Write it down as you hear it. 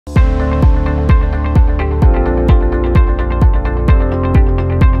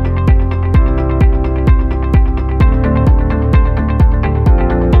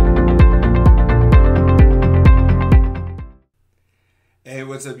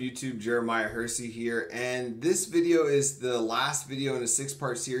what's up YouTube? Jeremiah Hersey here, and this video is the last video in a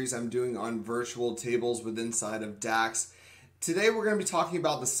 6-part series I'm doing on virtual tables with inside of DAX. Today we're going to be talking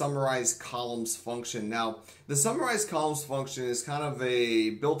about the summarize columns function. Now, the summarize columns function is kind of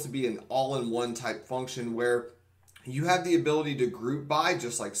built to be an all-in-one type function where you have the ability to group by,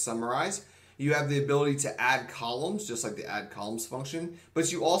 just like summarize. You have the ability to add columns, just like the add columns function,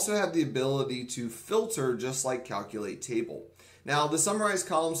 but you also have the ability to filter, just like calculate table. Now, the summarize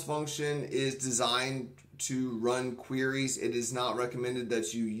columns function is designed to run queries. It is not recommended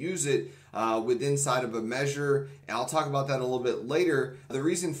that you use it with inside of a measure, and I'll talk about that a little bit later. The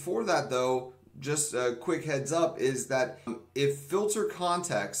reason for that, though, just a quick heads up, is that if filter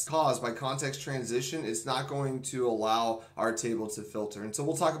context caused by context transition, it's not going to allow our table to filter. And so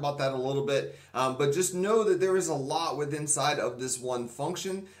we'll talk about that a little bit, but just know that there is a lot with inside of this one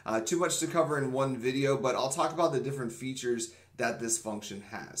function. Too much to cover in one video, but I'll talk about the different features that this function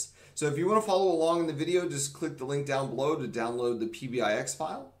has. So if you want to follow along in the video, just click the link down below to download the PBIX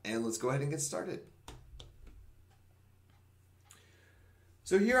file, and let's go ahead and get started.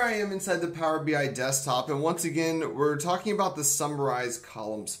 So here I am inside the Power BI desktop, and once again we're talking about the summarize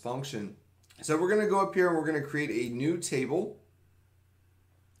columns function. So we're going to go up here and we're going to create a new table.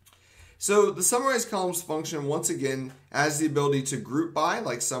 So the summarize columns function, once again, has the ability to group by,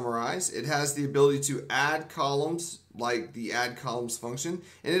 like summarize. It has the ability to add columns, like the add columns function,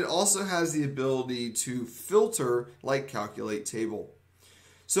 and it also has the ability to filter, like calculate table.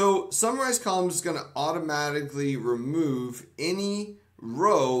 So summarize columns is going to automatically remove any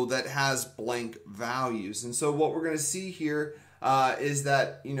row that has blank values. And so what we're going to see here is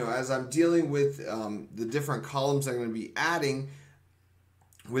that, as I'm dealing with the different columns I'm going to be adding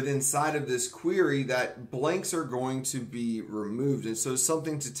with inside of this query, that blanks are going to be removed. And so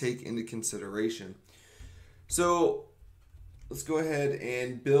something to take into consideration. So let's go ahead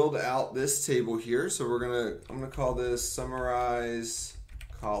and build out this table here. So I'm going to call this summarize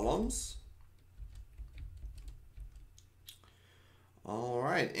columns. All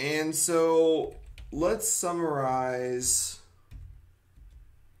right, and so let's summarize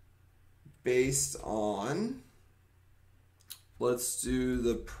based on, let's do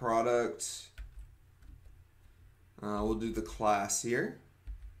the product, we'll do the class here.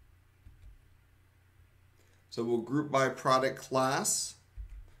 So we'll group by product class,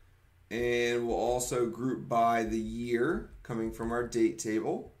 and we'll also group by the year coming from our date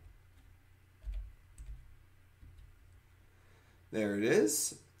table. There it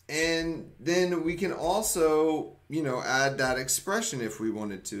is. And then we can also, add that expression if we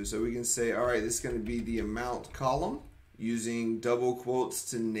wanted to. So we can say, all right, this is going to be the amount column, using double quotes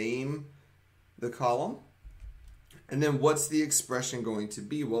to name the column. And then what's the expression going to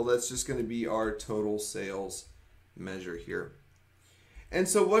be? Well, that's just going to be our total sales measure here. And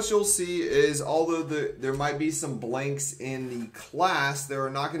so what you'll see is, although there might be some blanks in the class, there are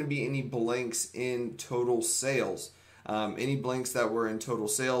not going to be any blanks in total sales. Any blanks that were in total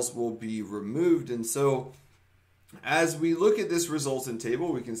sales will be removed. And so as we look at this resultant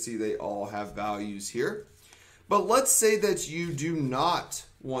table, we can see they all have values here. But let's say that you do not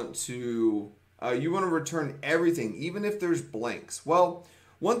want to, you want to return everything, even if there's blanks. Well,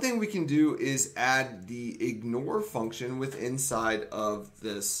 one thing we can do is add the ignore function with inside of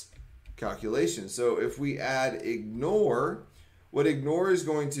this calculation. So if we add ignore, what ignore is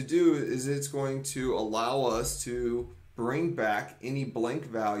going to do is it's going to allow us to bring back any blank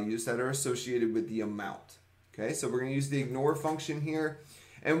values that are associated with the amount. Okay, so we're going to use the ignore function here.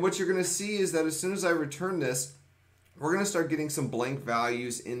 And what you're going to see is that as soon as I return this, we're going to start getting some blank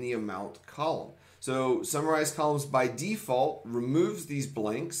values in the amount column. So summarize columns by default removes these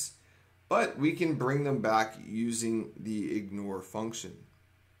blanks, but we can bring them back using the ignore function.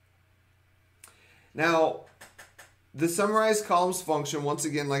 Now, the summarize columns function, once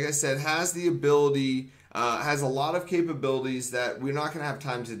again, like I said, has the ability, has a lot of capabilities that we're not going to have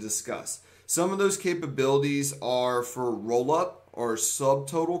time to discuss. Some of those capabilities are for roll-up or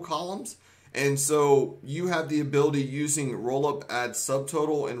subtotal columns. And so you have the ability using roll-up add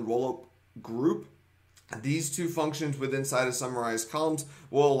subtotal and roll-up group. These two functions within inside of summarize columns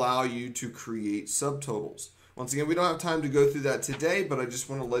will allow you to create subtotals. Once again, we don't have time to go through that today, but I just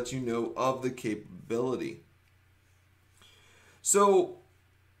want to let you know of the capability. So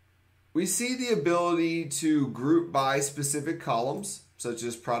we see the ability to group by specific columns, such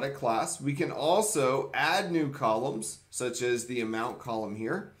as product class. We can also add new columns, such as the amount column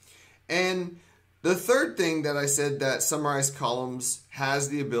here. And the third thing that I said that summarize columns has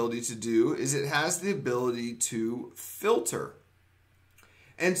the ability to do is it has the ability to filter.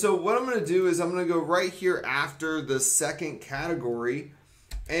 And so what I'm going to do is I'm going to go right here after the second category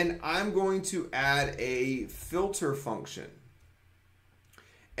and I'm going to add a filter function.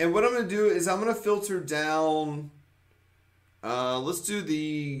 And what I'm going to do is I'm going to filter down, let's do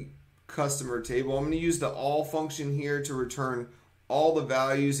the customer table. I'm going to use the all function here to return all the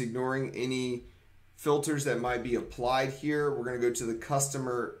values, ignoring any filters that might be applied here. We're going to go to the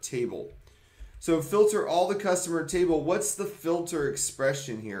customer table. So filter all the customer table. What's the filter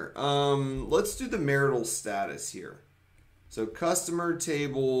expression here? Let's do the marital status here. So customer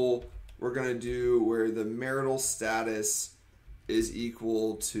table, we're going to do where the marital status is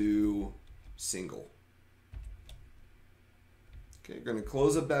equal to single. Okay, we're going to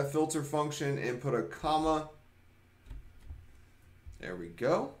close up that filter function and put a comma. There we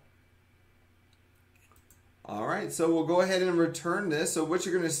go. All right, so we'll go ahead and return this. So what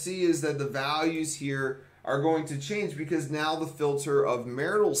you're going to see is that the values here are going to change because now the filter of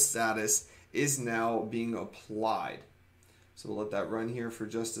marital status is now being applied. So we'll let that run here for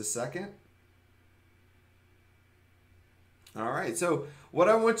just a second. All right, so what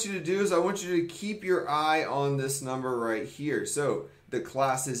I want you to do is I want you to keep your eye on this number right here. So the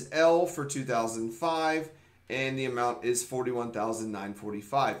class is L for 2005 and the amount is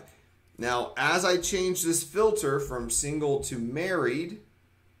 $41,945. Now, as I change this filter from single to married,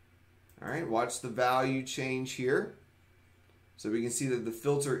 all right, watch the value change here. So we can see that the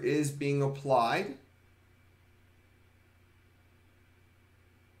filter is being applied.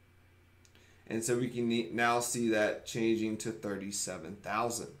 And so we can now see that changing to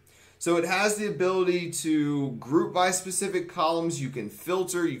 37,000. So it has the ability to group by specific columns. You can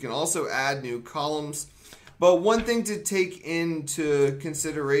filter. You can also add new columns. But one thing to take into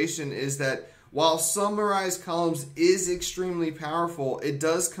consideration is that while summarize columns is extremely powerful, it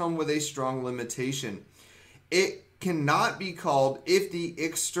does come with a strong limitation. It cannot be called if the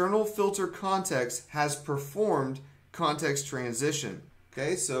external filter context has performed context transition.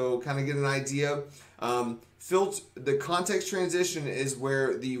 Okay, so kind of get an idea. The context transition is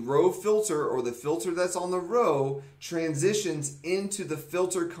where the row filter or the filter that's on the row transitions into the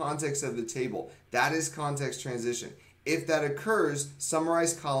filter context of the table. That is context transition. If that occurs,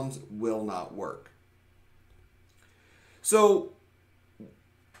 summarized columns will not work. So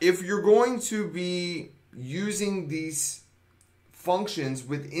if you're going to be using these functions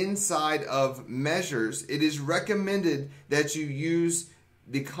inside of measures, it is recommended that you use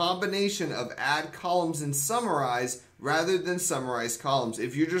the combination of add columns and summarize rather than summarize columns.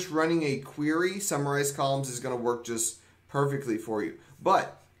 If you're just running a query, summarize columns is going to work just perfectly for you.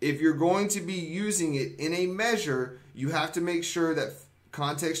 But if you're going to be using it in a measure, you have to make sure that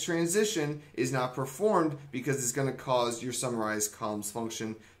context transition is not performed because it's going to cause your summarize columns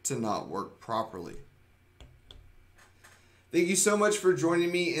function to not work properly. Thank you so much for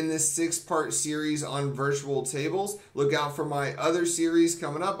joining me in this 6-part series on virtual tables. Look out for my other series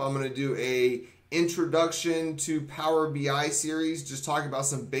coming up. I'm going to do a introduction to Power BI series, just talking about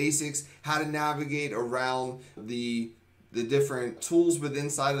some basics, how to navigate around the different tools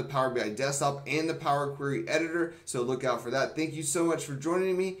inside of the Power BI desktop and the Power Query editor. So look out for that. Thank you so much for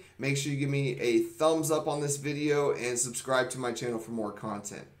joining me. Make sure you give me a thumbs up on this video and subscribe to my channel for more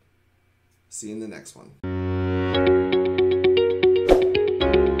content. See you in the next one.